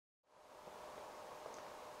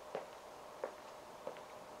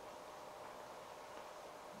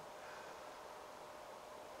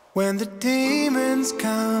When the demons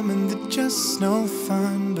come and they're just no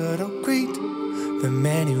fun, but I'll greet them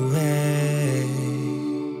anyway.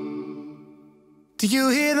 Do you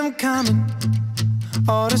hear them coming?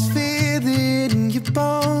 Or just feel it in your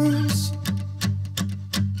bones?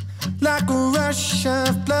 Like a rush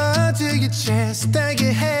of blood to your chest, and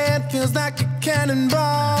your head feels like a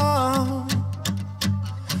cannonball.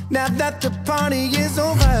 Now that the party is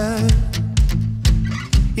over,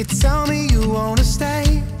 you tell me you wanna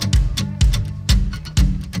stay.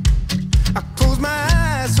 I close my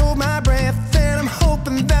eyes, hold my breath, and I'm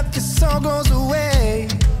hoping that this all goes away.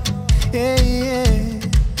 Yeah, yeah.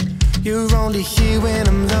 You're only here when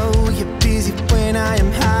I'm low, you're busy when I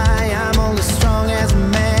am high. I'm only strong as a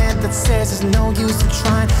man that says there's no use in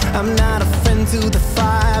trying. I'm not a friend to the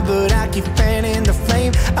fire, but I keep fanning the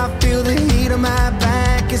flame. I feel the heat on my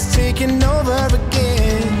back, it's taking over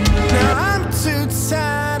again. Now I'm too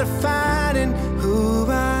tired of fighting who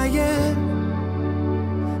I am,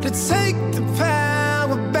 to take the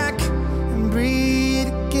power back and breathe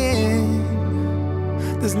again.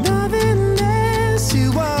 There's nothing less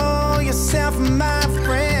you owe yourself, my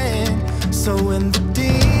friend. So when the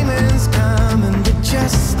demons come and they're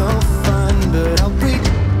just no fun, but I'll greet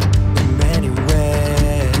them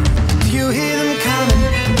anyway. Do you hear them coming?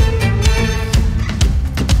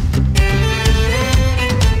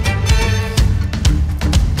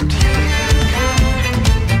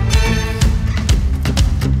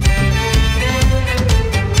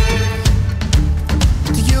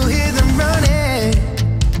 Do you hear them running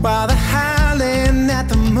while they're howling at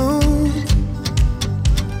the moon?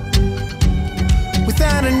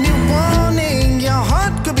 Without a new warning, your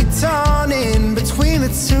heart could be torn in between the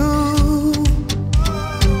two.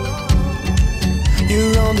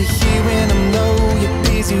 You're only here when I'm low, you're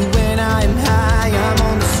busy when I am high. I'm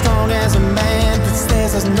only strong as a man that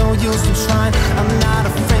says there's no use in trying. I'm not a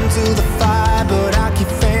friend to the fire, but I keep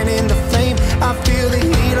fanning the flame. I feel the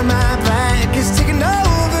heat on my back, it's taking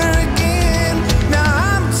over again. Now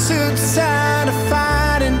I'm too tired of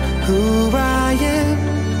fighting who I am,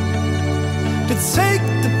 to take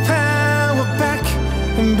the power back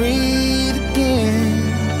and breathe again.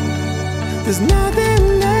 There's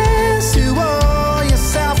nothing less you owe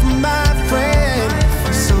yourself, my friend.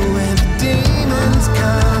 So when the demons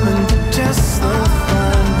come and they're just no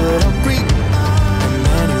fun, but I'll greet them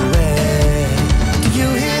anyway. Do you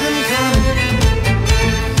hear them coming?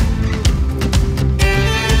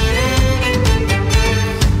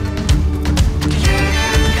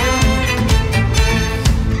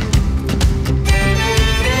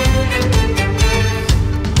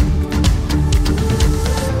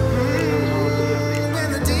 When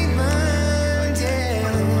the demons, yeah.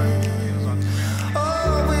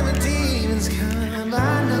 Oh, when the demons come, I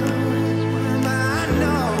know, I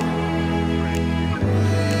know.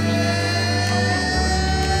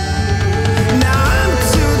 Now I'm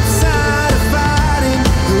too tired of fighting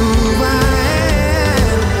who I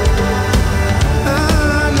am.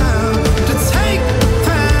 Oh, no. To take the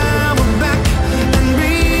power back and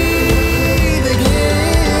breathe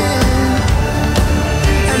again.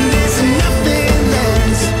 And there's nothing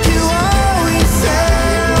less you owe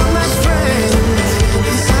yourself, my friend.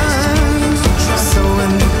 So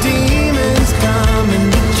when the demons come and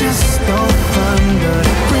they're just no fun, but I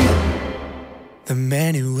greet them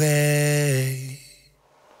anyway.